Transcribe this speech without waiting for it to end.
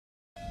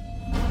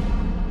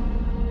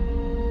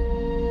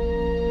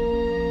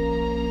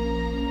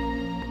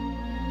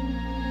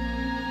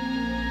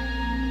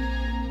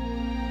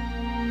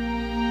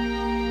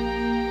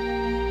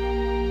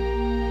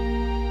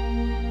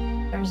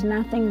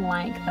There's nothing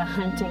like the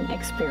hunting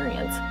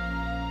experience.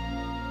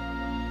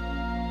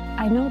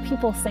 I know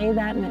people say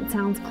that and it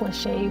sounds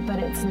cliche, but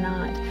it's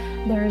not.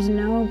 There's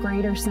no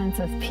greater sense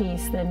of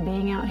peace than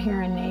being out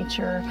here in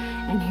nature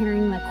and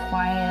hearing the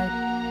quiet.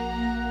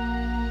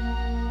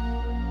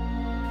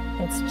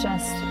 It's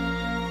just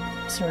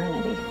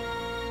serenity.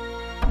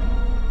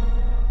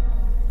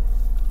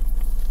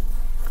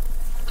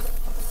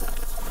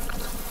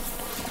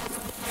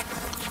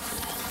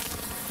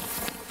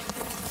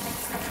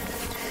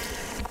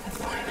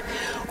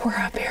 We're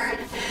up here.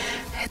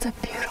 It's a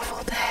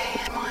beautiful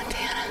day in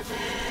Montana,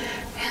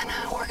 and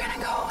we're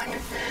gonna go and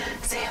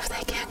see if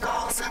they can't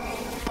call some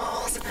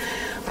bulls.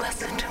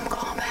 Listen to them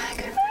call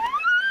back.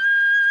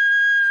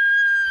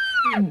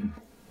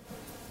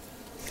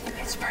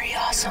 It's pretty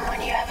awesome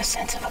when you have a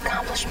sense of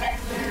accomplishment,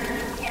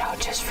 you know,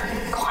 just for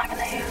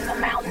climbing the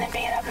mountain and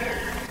being up here.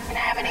 And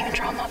I haven't even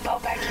drawn my bow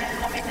back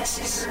yet. I mean, this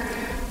is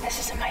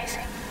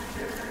amazing.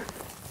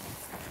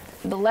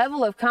 The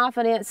level of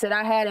confidence that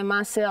I had in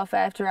myself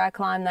after I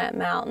climbed that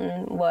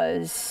mountain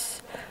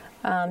was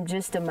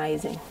just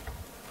amazing.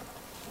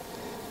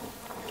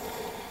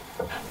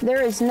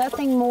 There is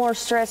nothing more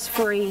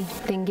stress-free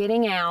than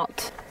getting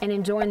out and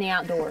enjoying the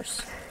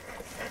outdoors.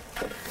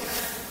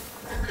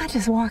 I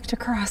just walked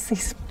across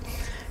these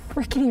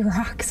rickety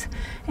rocks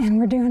and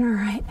we're doing all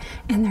right.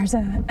 And there's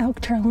a elk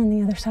trail on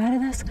the other side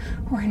of this.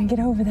 We're gonna get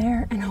over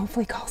there and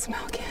hopefully call some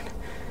elk in.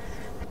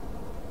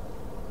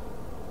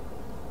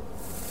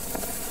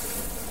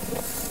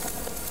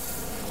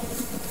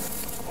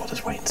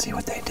 Just wait and see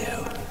what they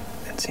do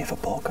and see if a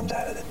bull comes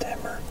out of the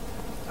timber.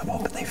 I'm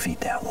hoping they feed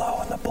down low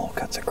and the bull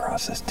cuts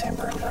across this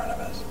timber in front of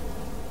us.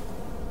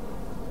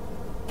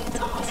 It's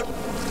awesome.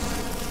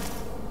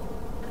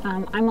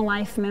 I'm a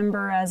life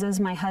member, as is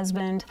my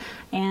husband,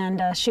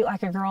 and Shoot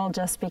Like a Girl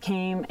just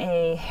became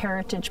a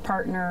heritage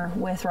partner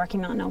with Rocky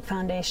Mountain Elk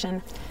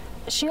Foundation.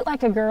 Shoot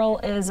Like a Girl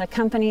is a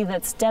company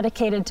that's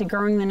dedicated to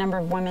growing the number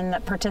of women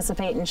that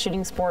participate in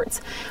shooting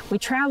sports. We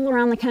travel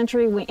around the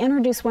country, we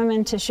introduce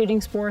women to shooting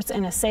sports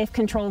in a safe,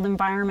 controlled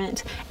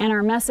environment, and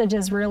our message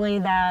is really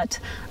that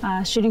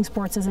shooting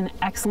sports is an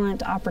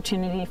excellent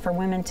opportunity for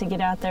women to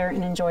get out there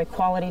and enjoy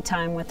quality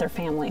time with their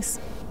families.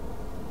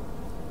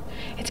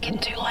 It's getting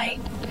too late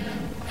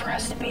for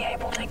us to be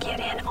able to get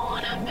in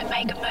on them and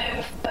make a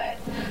move, but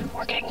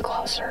we're getting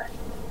closer.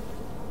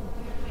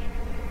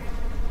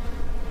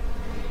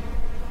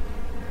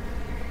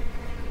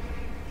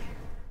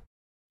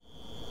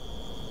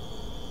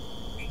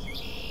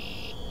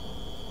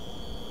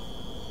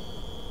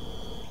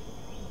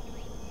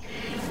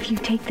 If you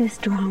take this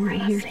drone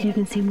right here, you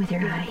can see him with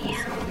your eye.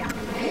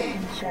 Yeah.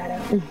 In the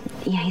shadow.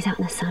 Yeah, he's out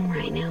in the sun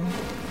right now.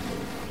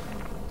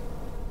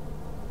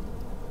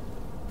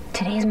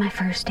 Today is my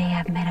first day.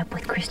 I've met up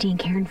with Kristy and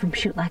Karen from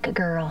Shoot Like a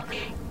Girl,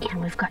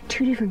 and we've got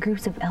 2 different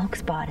groups of elk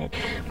spotted.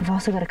 We've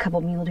also got a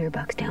couple mule deer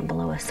bucks down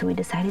below us, so we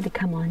decided to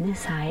come on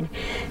this side,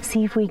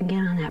 see if we can get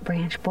on that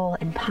branch bull,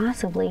 and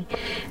possibly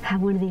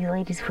have one of these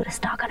ladies put a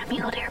stalk on a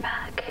mule deer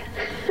buck.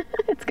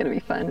 It's gonna be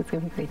fun. It's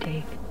gonna be a great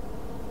day.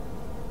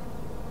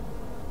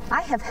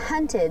 I have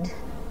hunted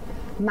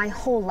my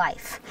whole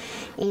life,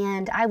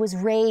 and I was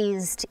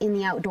raised in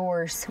the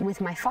outdoors with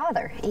my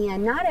father,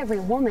 and not every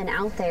woman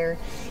out there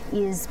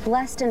is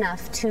blessed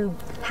enough to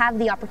have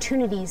the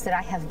opportunities that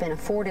I have been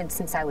afforded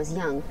since I was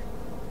young.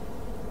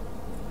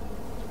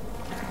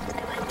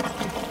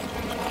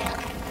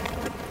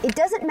 It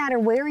doesn't matter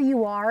where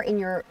you are in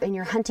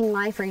your hunting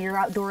life or your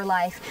outdoor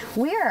life.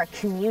 We are a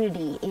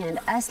community, and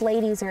us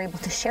ladies are able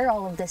to share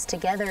all of this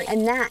together,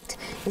 and that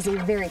is a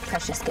very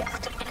precious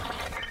gift.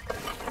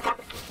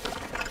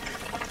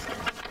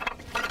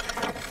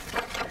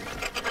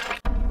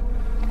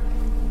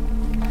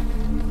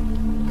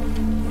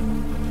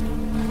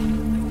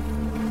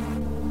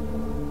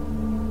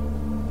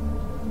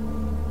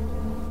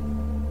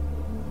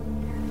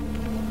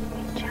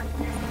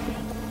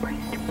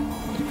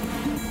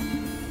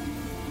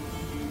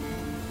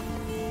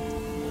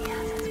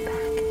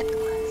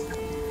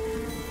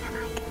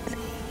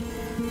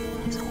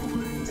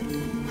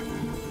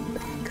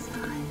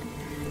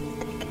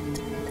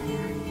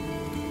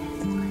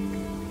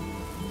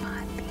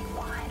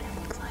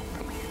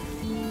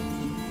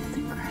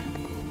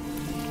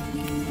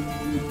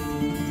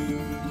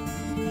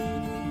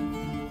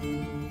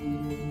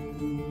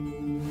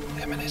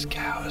 Him and his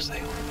cows,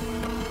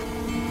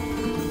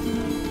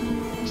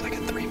 it's like a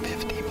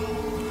 350 bull.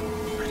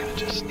 We're gonna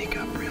just sneak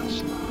up real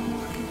slow,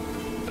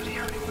 but he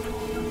already went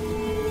over.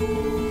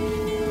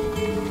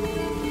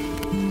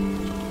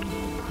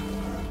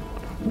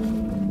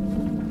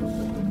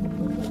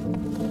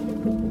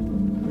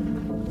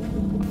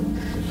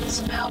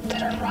 Smelt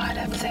that are right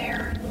up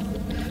there.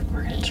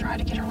 We're gonna try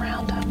to get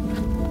around them.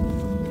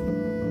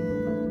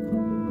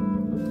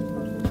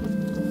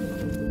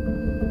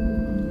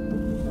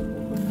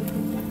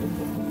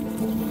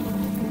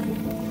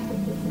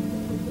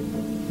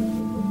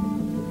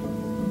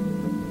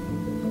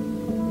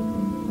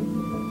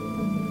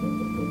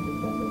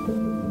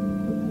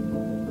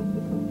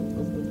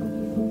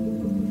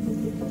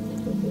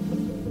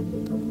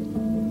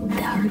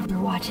 bird we're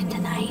watching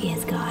tonight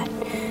has got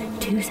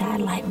 2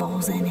 satellite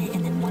bowls in it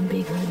and then 1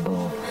 big hood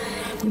bowl.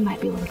 We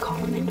might be able to call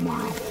him in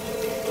tomorrow.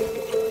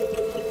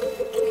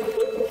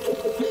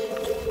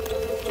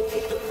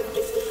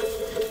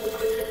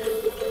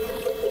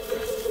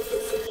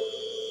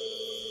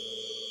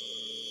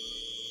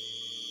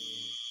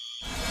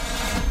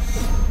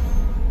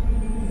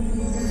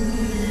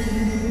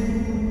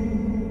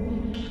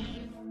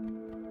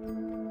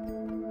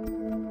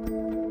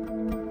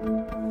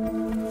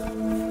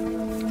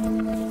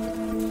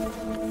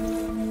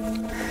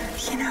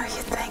 You know,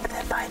 you'd think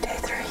that by day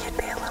 3 you'd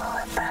be a little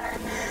bit better.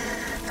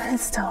 But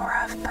it's still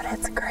rough, but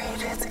it's great.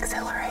 It's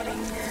exhilarating.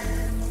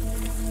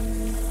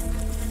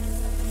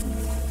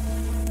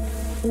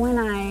 When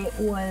I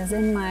was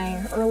in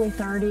my early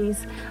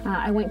 30s,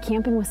 I went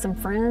camping with some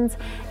friends,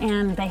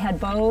 and they had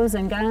bows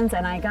and guns,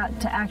 and I got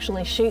to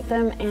actually shoot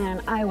them,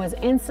 and I was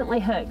instantly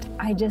hooked.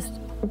 I just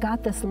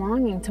got this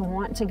longing to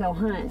want to go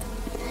hunt.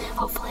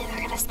 Hopefully they're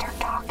going to start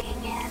talking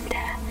and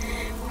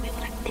we'll be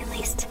able to at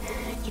least,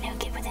 you know,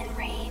 get within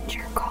range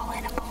or call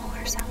in a bull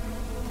or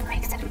something.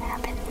 Make something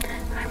happen.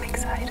 I'm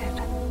excited.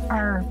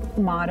 Our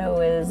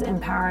motto is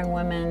empowering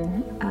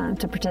women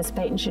to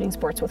participate in shooting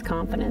sports with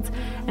confidence.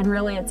 And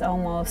really it's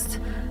almost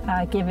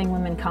giving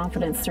women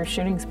confidence through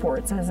shooting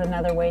sports as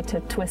another way to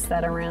twist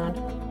that around.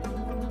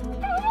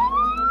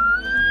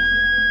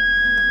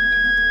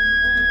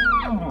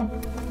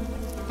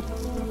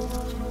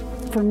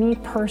 For me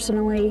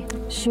personally,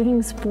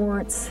 shooting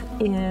sports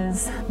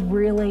is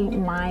really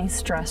my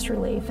stress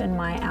relief and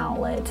my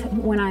outlet.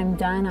 When I'm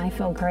done, I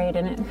feel great,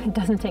 and it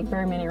doesn't take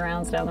very many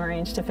rounds down the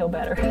range to feel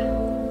better.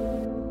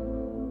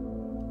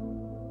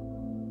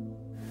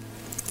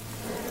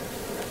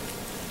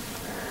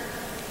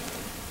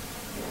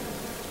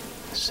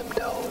 Some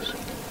does.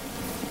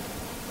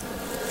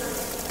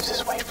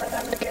 Just wait for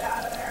them to get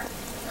out of there.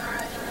 All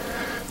right,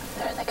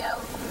 there they go.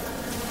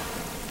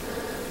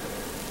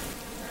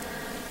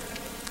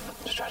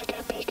 Just try to get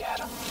a peek at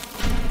them.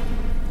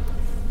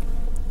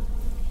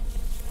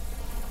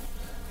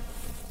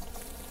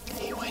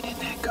 He went in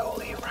that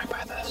goalie right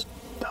by those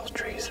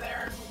trees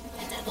there.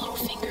 And that little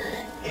finger.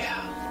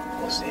 Yeah,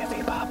 we'll see if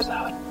he pops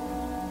out.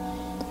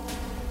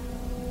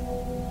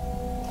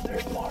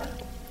 There's more.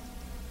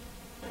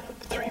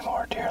 3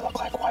 more deer look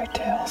like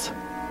whitetails.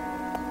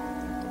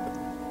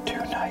 2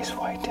 nice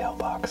whitetail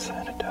bucks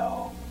and a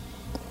doe.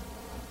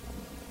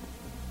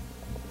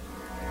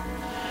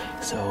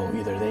 So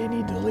either they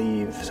need to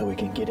leave so we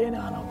can get in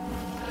on them,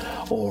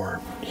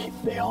 or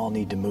they all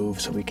need to move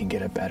so we can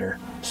get a better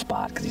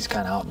spot because he's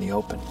kind of out in the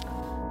open.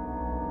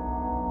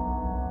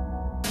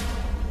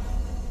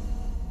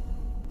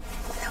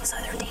 Those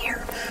other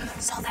deer,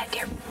 saw that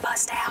deer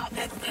bust out.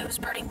 It was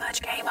pretty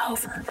much game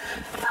over.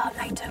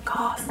 They took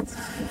off.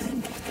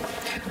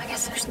 I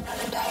guess there's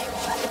another day. We'll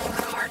have to work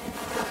hard.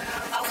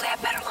 Hopefully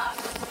have better luck.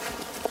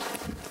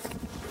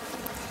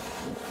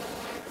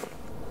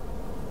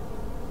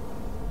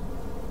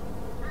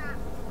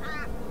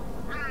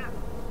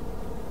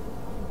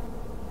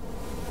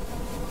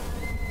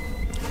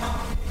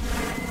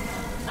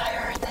 I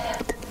heard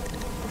that.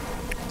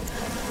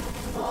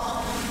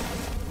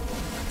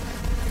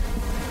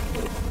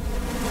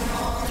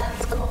 Oh,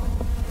 that's cool.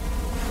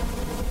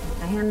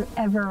 I hadn't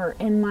ever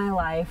in my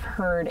life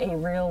heard a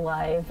real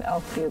live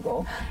elk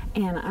bugle,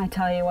 and I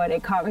tell you what,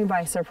 it caught me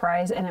by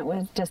surprise, and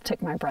just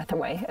took my breath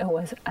away. It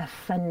was a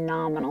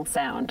phenomenal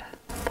sound.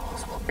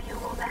 Bulls will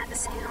bugle that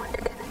sound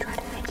to kind of try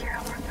to figure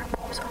out where their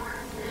bulls are.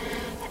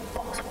 And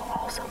bulls will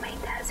also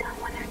make that sound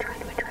when they're trying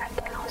to attract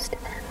cows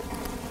to them.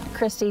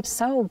 Kristy's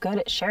so good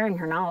at sharing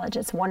her knowledge.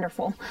 It's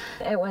wonderful.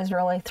 It was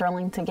really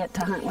thrilling to get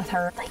to hunt with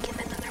her. Like if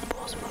another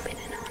bull's moving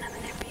in on them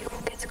and their bugle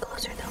gets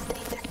closer, they'll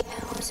take their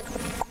cows,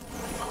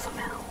 move them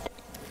out.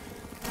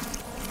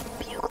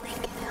 Bugling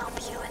can help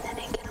you, and then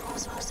it can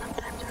also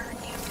sometimes hurt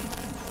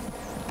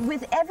you.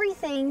 With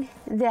everything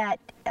that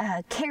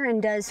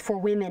Karen does for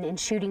women in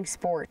shooting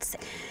sports,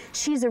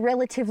 she's a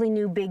relatively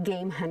new big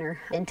game hunter,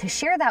 and to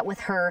share that with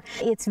her,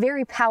 it's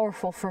very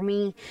powerful for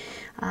me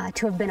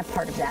to have been a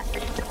part of that.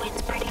 The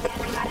wind's pretty good.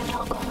 We got an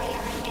elk over here,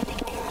 and I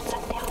think we heard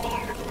some down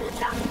here.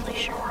 Not really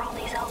sure where all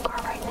these elk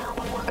are right now,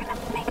 but we're gonna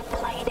make a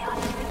play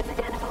down here into the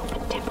kind of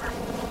open timber.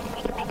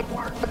 We can make it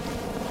work.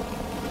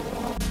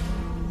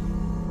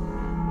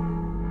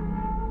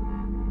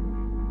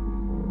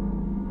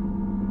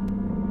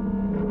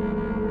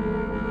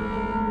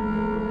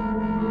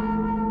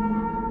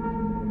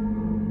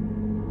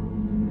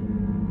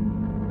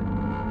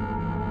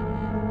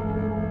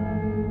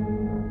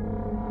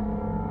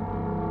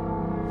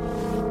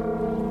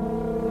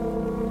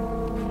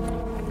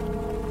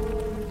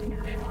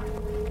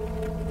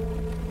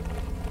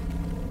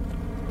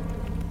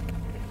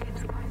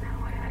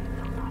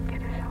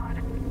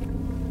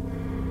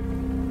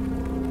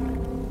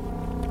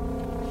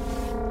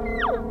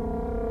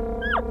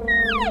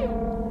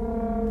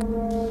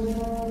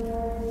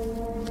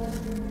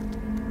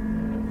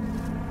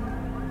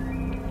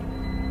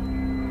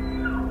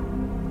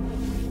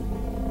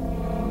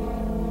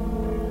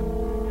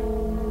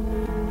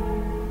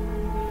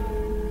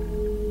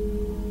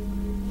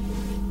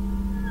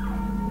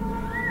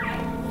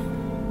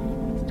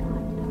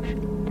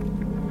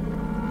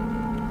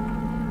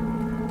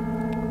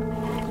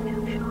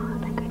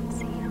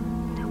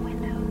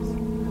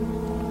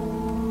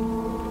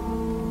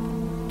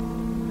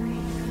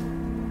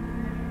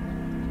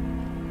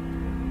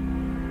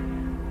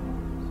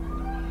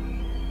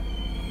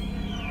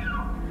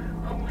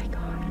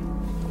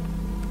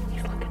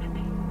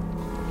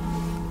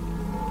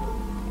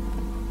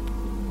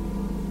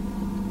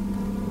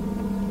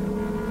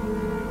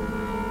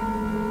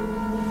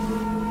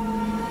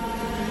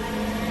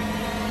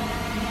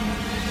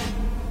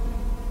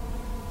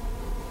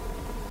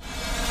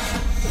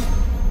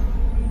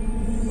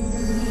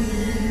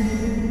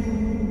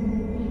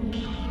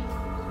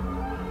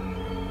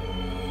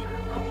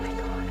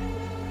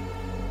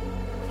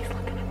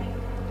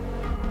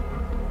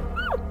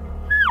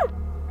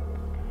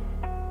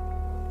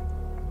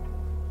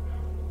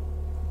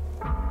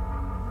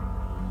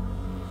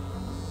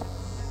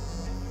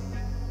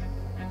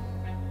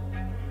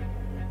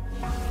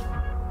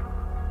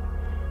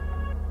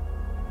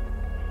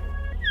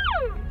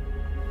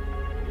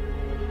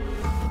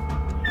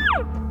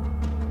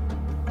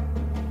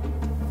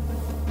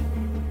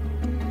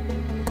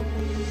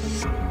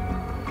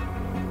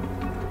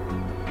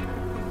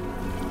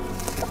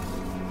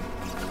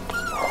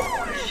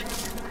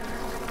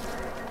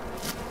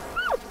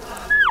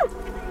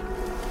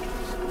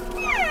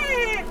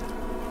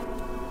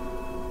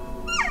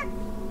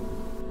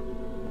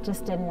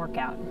 just didn't work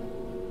out.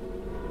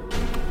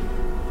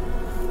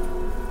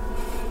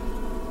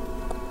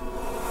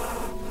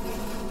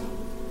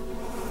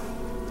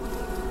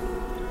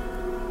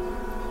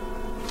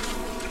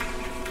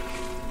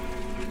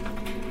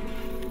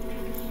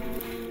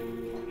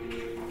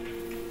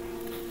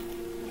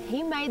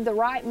 He made the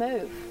right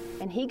move,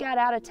 and he got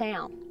out of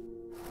town.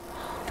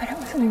 But it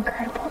was an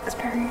incredible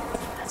experience.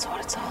 That's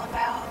what it's all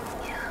about.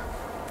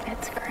 Yeah,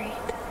 it's great.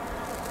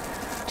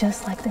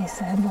 Just like they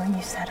said, where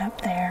you set up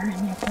there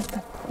and you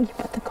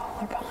put the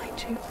collar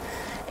behind you,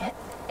 it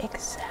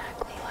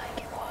exactly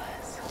like it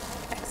was,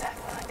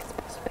 exactly like it's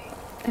supposed to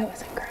be. It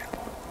was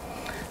incredible.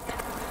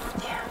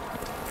 Yeah.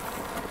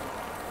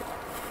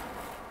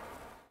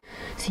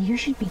 So you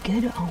should be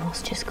good to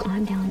almost just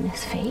climb down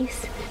this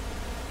face.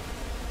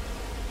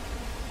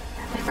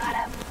 We've got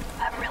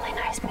a really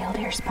nice mule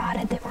deer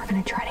spotted that we're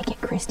going to try to get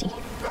Kristy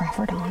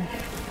Crawford on.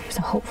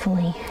 So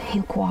hopefully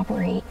he'll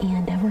cooperate,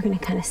 and we're going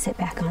to kind of sit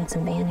back on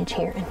some vantage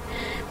here and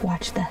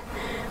watch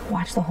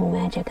the whole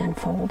magic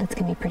unfold. It's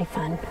going to be pretty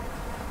fun.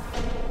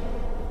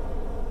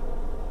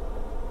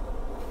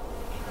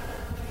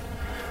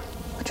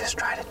 We just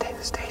try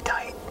to stay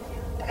tight,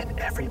 and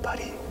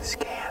everybody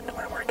scan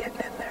when we're getting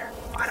in there.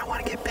 I don't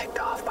want to get picked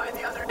off by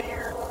the other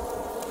deer.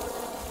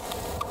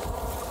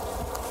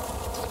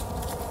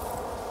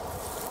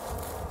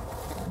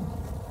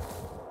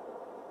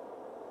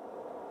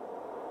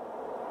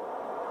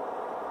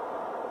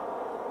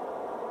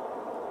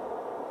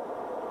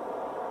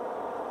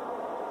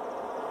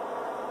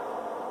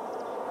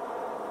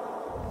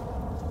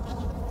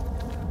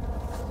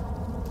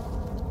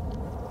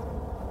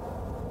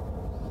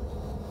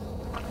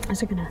 As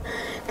they're gonna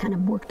kind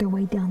of work their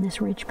way down this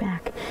ridge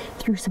back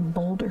through some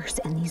boulders,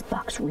 and these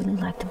bucks really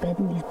like to bed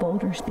in these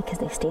boulders because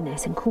they stay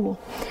nice and cool.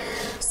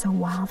 So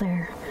while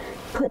they're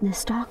putting the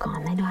stalk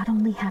on, they not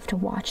only have to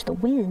watch the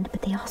wind,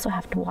 but they also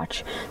have to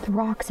watch the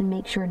rocks and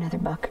make sure another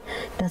buck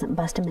doesn't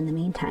bust them in the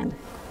meantime.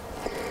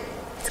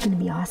 It's gonna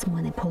be awesome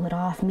when they pull it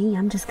off. Me,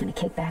 I'm just gonna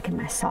kick back in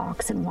my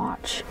socks and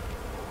watch.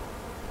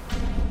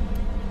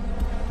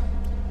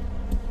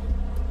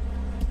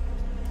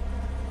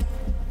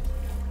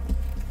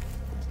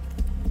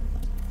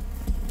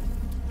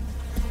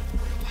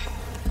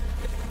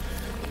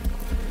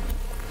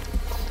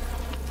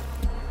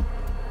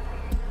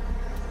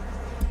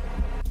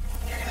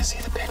 See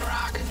the big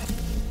rock,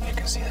 you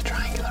can see the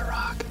triangular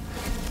rock,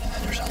 and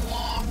then there's a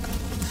long,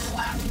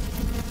 flat,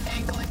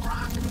 angling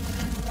rock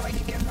where we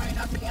can get right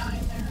up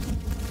behind there.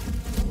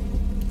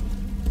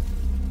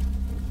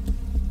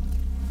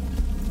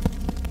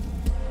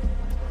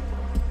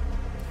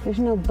 There's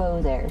no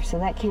bow there, so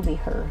that can't be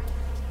her.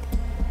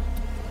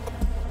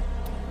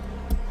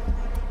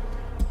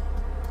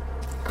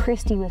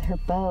 Kristy with her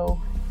bow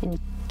and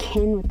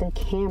Ken with the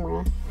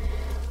camera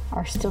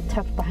are still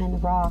tucked behind the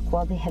rock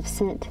while they have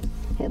sent,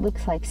 it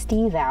looks like,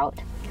 Steve out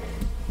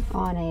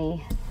on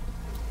a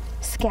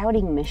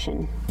scouting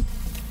mission.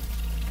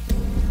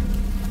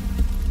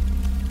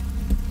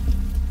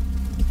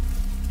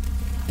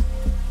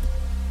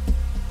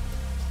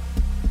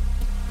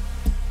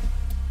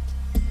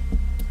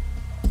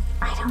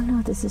 I don't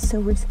know, this is so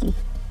risky.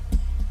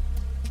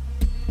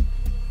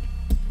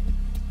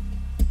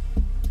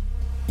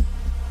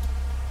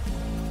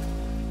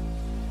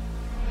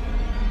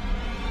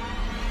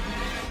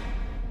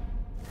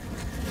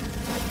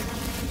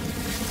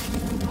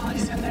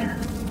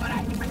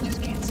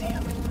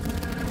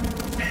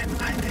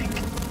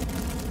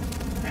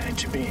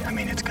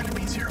 It's going to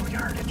be 0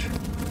 yardage,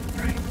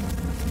 right?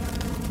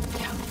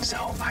 Yeah. So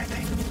I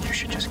think you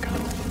should just go.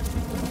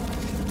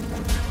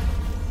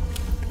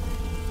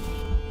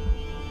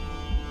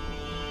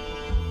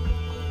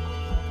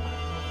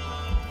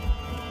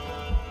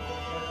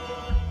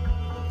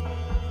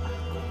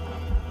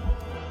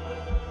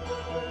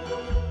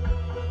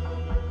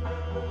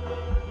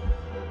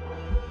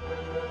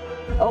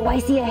 Oh, I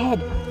see a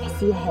head. I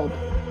see a head.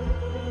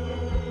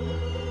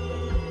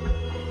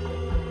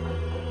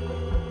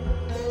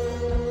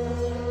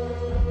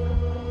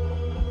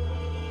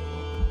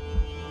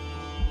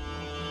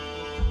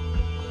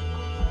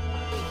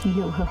 You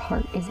know her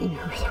heart is in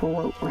her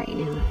throat right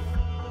now.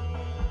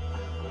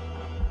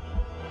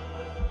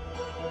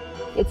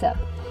 It's up.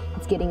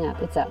 It's getting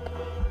up. It's up.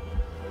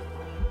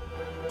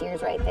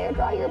 Deer's right there.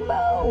 Draw your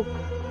bow.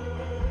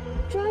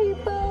 Draw your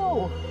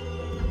bow.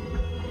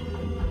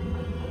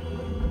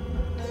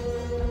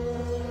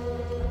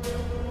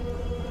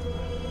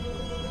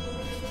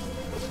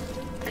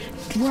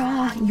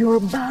 Draw your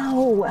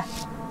bow.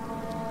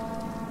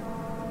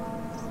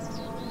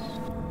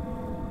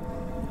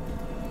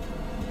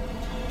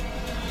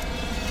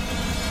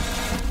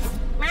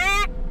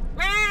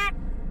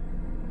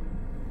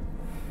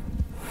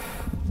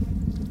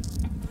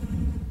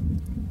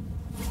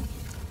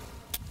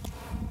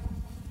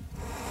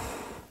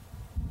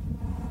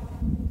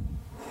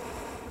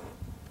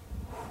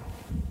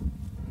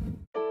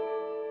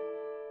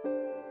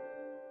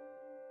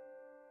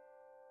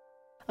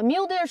 A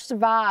mule deer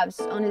survives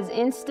on his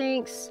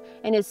instincts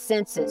and his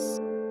senses.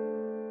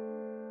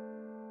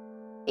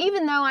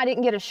 Even though I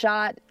didn't get a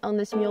shot on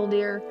this mule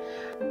deer,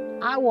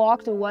 I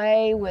walked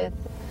away with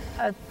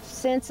a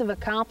sense of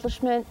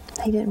accomplishment.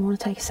 He didn't want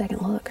to take a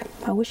second look.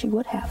 I wish he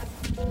would have.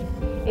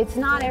 It's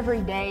not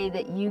every day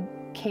that you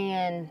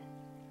can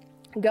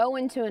go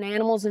into an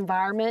animal's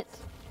environment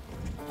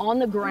on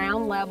the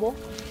ground level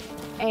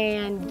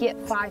and get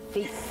 5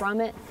 feet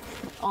from it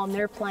on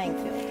their playing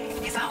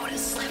field. If I would have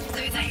slipped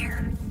through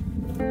there.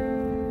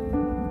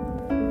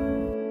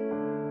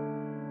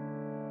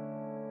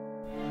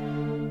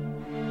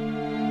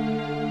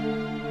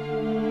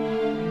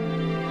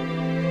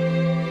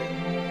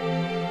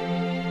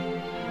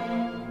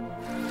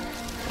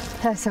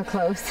 That's so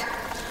close.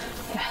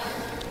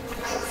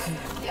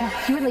 Yeah.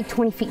 You were like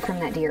 20 feet from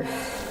that deer.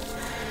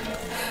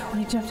 When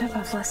he jumped up, I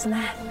was less than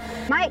that.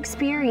 My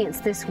experience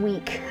this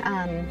week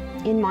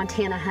in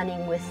Montana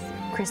hunting with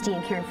Kristy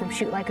and Karen from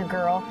Shoot Like a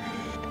Girl,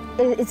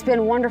 it's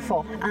been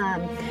wonderful.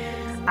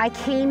 I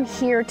came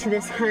here to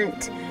this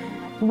hunt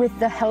with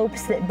the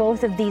hopes that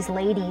both of these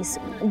ladies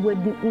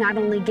would not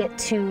only get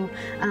to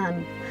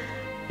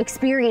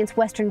experience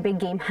Western big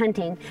game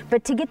hunting,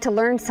 but to get to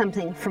learn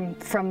something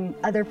from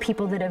other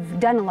people that have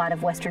done a lot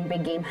of Western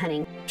big game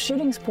hunting.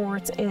 Shooting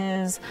sports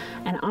is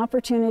an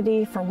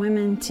opportunity for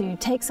women to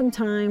take some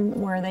time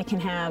where they can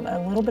have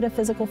a little bit of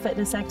physical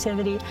fitness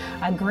activity,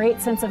 a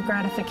great sense of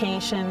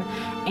gratification,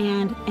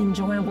 and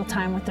enjoyable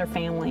time with their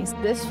families.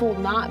 This will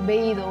not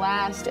be the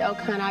last elk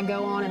hunt I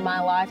go on in my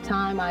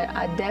lifetime.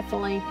 I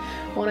definitely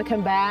want to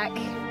come back.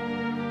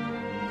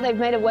 They've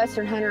made a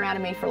Western hunter out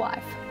of me for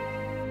life.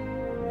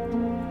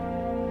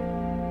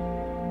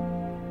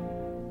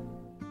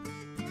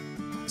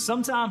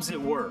 Sometimes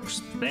it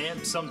works,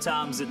 and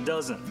sometimes it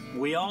doesn't.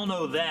 We all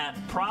know that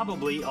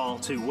probably all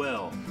too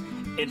well.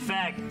 In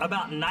fact,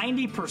 about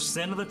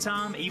 90% of the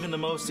time, even the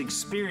most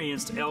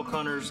experienced elk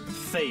hunters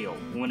fail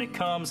when it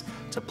comes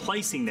to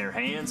placing their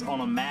hands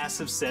on a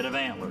massive set of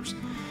antlers.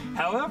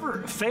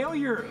 However,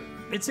 failure,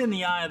 it's in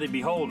the eye of the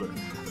beholder.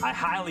 I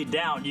highly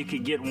doubt you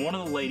could get one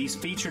of the ladies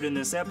featured in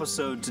this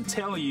episode to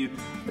tell you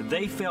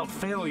they felt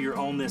failure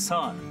on this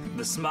hunt.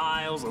 The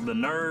smiles, the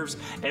nerves,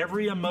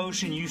 every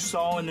emotion you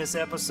saw in this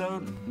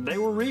episode, they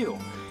were real.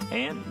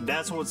 And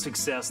that's what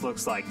success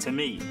looks like to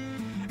me.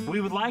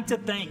 We would like to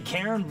thank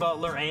Karen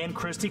Butler and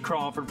Cristy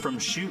Crawford from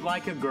Shoot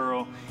Like a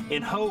Girl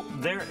and hope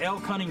their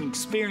elk hunting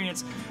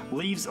experience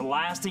leaves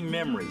lasting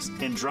memories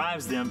and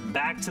drives them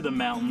back to the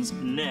mountains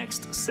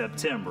next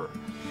September.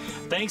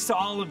 Thanks to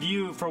all of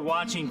you for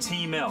watching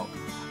Team Elk.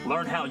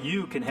 Learn how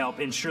you can help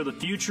ensure the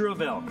future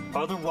of elk,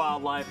 other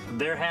wildlife,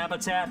 their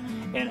habitat,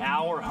 and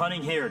our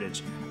hunting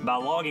heritage by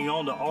logging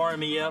on to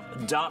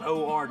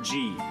rmef.org.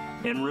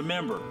 And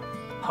remember,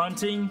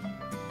 hunting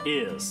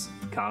is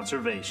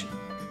conservation.